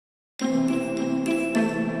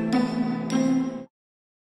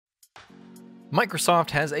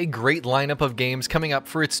Microsoft has a great lineup of games coming up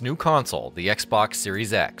for its new console, the Xbox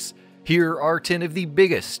Series X. Here are 10 of the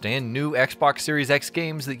biggest and new Xbox Series X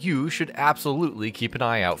games that you should absolutely keep an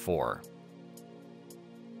eye out for.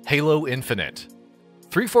 Halo Infinite.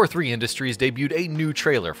 343 Industries debuted a new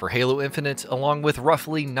trailer for Halo Infinite along with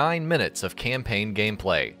roughly 9 minutes of campaign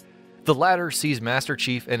gameplay. The latter sees Master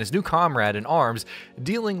Chief and his new comrade in arms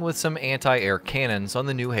dealing with some anti-air cannons on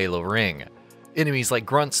the new Halo ring. Enemies like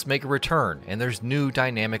grunts make a return, and there's new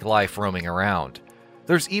dynamic life roaming around.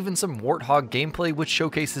 There's even some Warthog gameplay which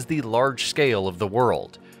showcases the large scale of the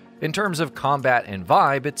world. In terms of combat and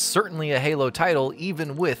vibe, it's certainly a Halo title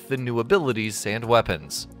even with the new abilities and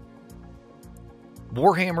weapons.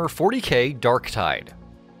 Warhammer 40k Darktide.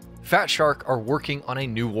 Fat Shark are working on a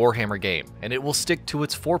new Warhammer game, and it will stick to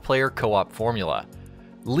its 4-player co-op formula.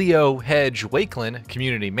 Leo Hedge Wakelin,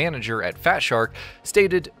 community manager at Fat Shark,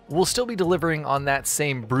 stated, "We'll still be delivering on that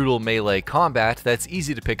same brutal melee combat that's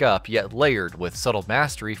easy to pick up yet layered with subtle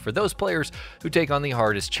mastery for those players who take on the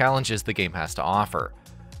hardest challenges the game has to offer.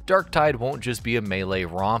 Darktide won't just be a melee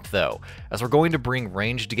romp though, as we're going to bring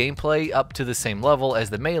ranged gameplay up to the same level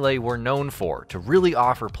as the melee we're known for to really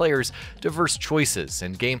offer players diverse choices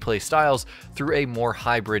and gameplay styles through a more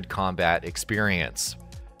hybrid combat experience."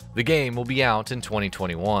 The game will be out in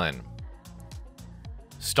 2021.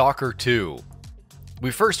 Stalker 2.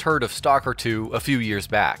 We first heard of Stalker 2 a few years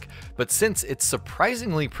back, but since its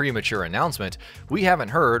surprisingly premature announcement, we haven't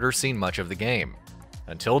heard or seen much of the game.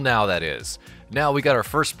 Until now, that is. Now we got our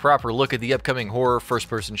first proper look at the upcoming horror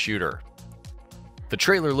first-person shooter. The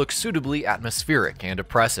trailer looks suitably atmospheric and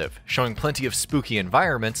oppressive, showing plenty of spooky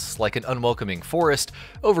environments like an unwelcoming forest,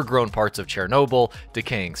 overgrown parts of Chernobyl,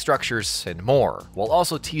 decaying structures, and more, while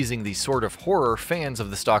also teasing the sort of horror fans of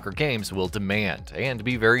the Stalker games will demand and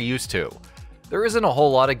be very used to. There isn't a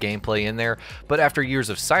whole lot of gameplay in there, but after years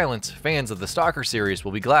of silence, fans of the Stalker series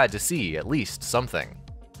will be glad to see at least something.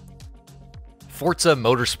 Forza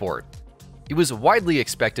Motorsport. It was widely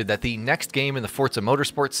expected that the next game in the Forza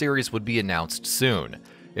Motorsport series would be announced soon.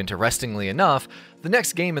 Interestingly enough, the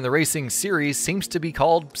next game in the racing series seems to be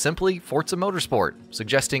called simply Forza Motorsport,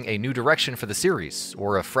 suggesting a new direction for the series,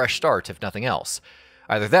 or a fresh start if nothing else.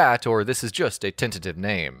 Either that, or this is just a tentative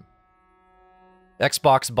name.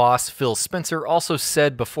 Xbox boss Phil Spencer also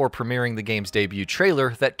said before premiering the game's debut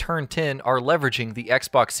trailer that Turn 10 are leveraging the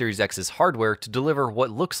Xbox Series X's hardware to deliver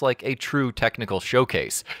what looks like a true technical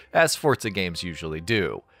showcase, as Forza games usually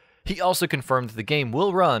do. He also confirmed the game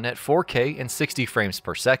will run at 4K and 60 frames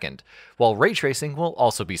per second, while ray tracing will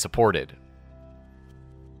also be supported.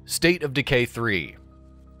 State of Decay 3.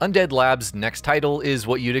 Undead Labs' next title is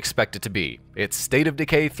what you'd expect it to be. It's State of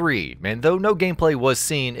Decay 3, and though no gameplay was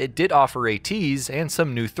seen, it did offer a tease and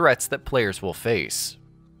some new threats that players will face.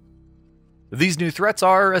 These new threats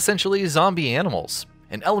are essentially zombie animals.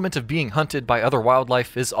 An element of being hunted by other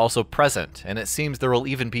wildlife is also present, and it seems there will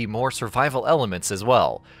even be more survival elements as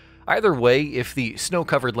well. Either way, if the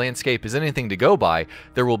snow-covered landscape is anything to go by,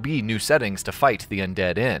 there will be new settings to fight the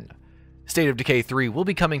undead in. State of Decay 3 will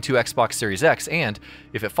be coming to Xbox Series X and,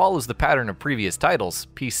 if it follows the pattern of previous titles,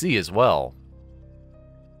 PC as well.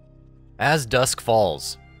 As Dusk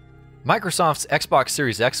Falls. Microsoft's Xbox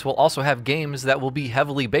Series X will also have games that will be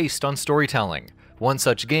heavily based on storytelling. One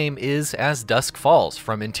such game is As Dusk Falls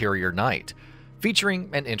from Interior Night.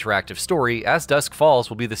 Featuring an interactive story, As Dusk Falls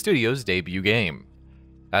will be the studio's debut game.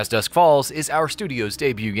 As Dusk Falls is our studio's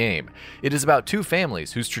debut game. It is about two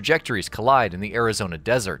families whose trajectories collide in the Arizona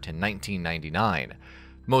desert in 1999.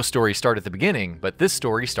 Most stories start at the beginning, but this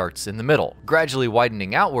story starts in the middle, gradually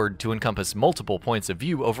widening outward to encompass multiple points of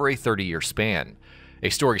view over a 30-year span. A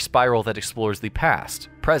story spiral that explores the past,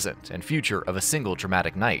 present, and future of a single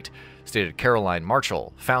dramatic night, stated Caroline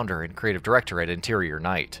Marshall, founder and creative director at Interior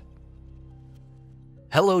Night.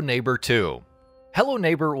 Hello Neighbor 2. Hello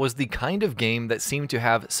Neighbor was the kind of game that seemed to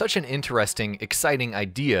have such an interesting, exciting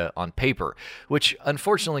idea on paper, which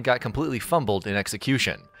unfortunately got completely fumbled in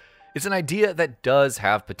execution. It's an idea that does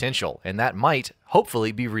have potential, and that might,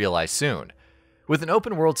 hopefully, be realized soon. With an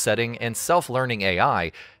open-world setting and self-learning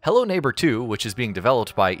AI, Hello Neighbor 2, which is being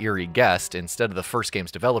developed by Eerie Guest instead of the first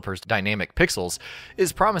game's developers Dynamic Pixels,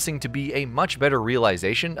 is promising to be a much better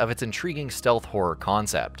realization of its intriguing stealth horror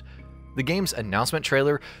concept. The game's announcement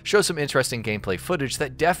trailer shows some interesting gameplay footage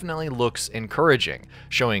that definitely looks encouraging,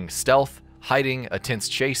 showing stealth, hiding, a tense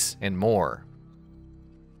chase, and more.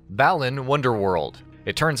 Balan Wonderworld.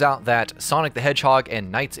 It turns out that Sonic the Hedgehog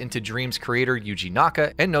and Nights into Dreams creator Yuji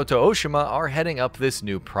Naka and Noto Oshima are heading up this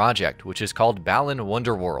new project, which is called Balan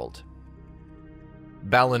Wonderworld.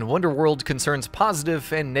 Balan Wonderworld concerns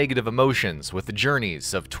positive and negative emotions with the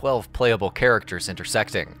journeys of 12 playable characters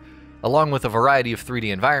intersecting. Along with a variety of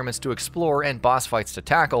 3D environments to explore and boss fights to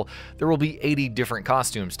tackle, there will be 80 different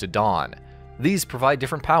costumes to don. These provide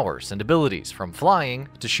different powers and abilities, from flying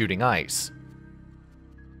to shooting ice.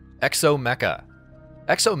 Exomecha.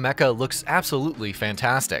 Exomecha looks absolutely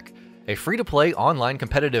fantastic. A free-to-play online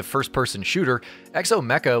competitive first-person shooter,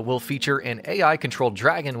 Exomecha will feature an AI-controlled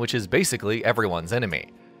dragon which is basically everyone's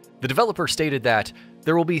enemy. The developer stated that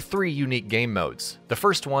there will be 3 unique game modes. The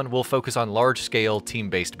first one will focus on large-scale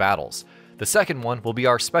team-based battles. The second one will be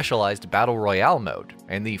our specialized Battle Royale mode,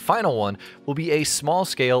 and the final one will be a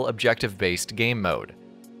small-scale objective-based game mode.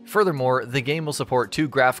 Furthermore, the game will support 2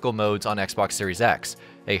 graphical modes on Xbox Series X,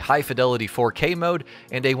 a high-fidelity 4K mode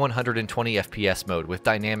and a 120 FPS mode with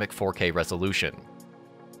dynamic 4K resolution.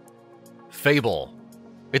 Fable.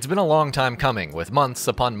 It's been a long time coming, with months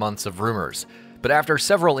upon months of rumors, but after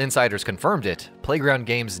several insiders confirmed it, Playground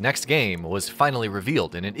Games' next game was finally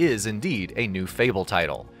revealed, and it is indeed a new Fable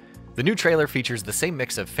title. The new trailer features the same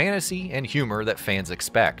mix of fantasy and humor that fans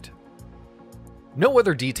expect. No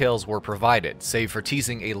other details were provided, save for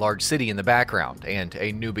teasing a large city in the background and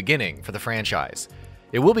a new beginning for the franchise.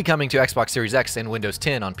 It will be coming to Xbox Series X and Windows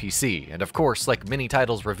 10 on PC, and of course, like many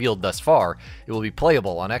titles revealed thus far, it will be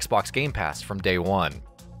playable on Xbox Game Pass from day one.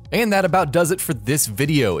 And that about does it for this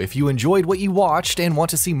video. If you enjoyed what you watched and want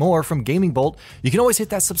to see more from Gaming Bolt, you can always hit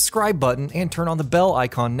that subscribe button and turn on the bell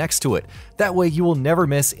icon next to it. That way you will never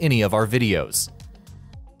miss any of our videos.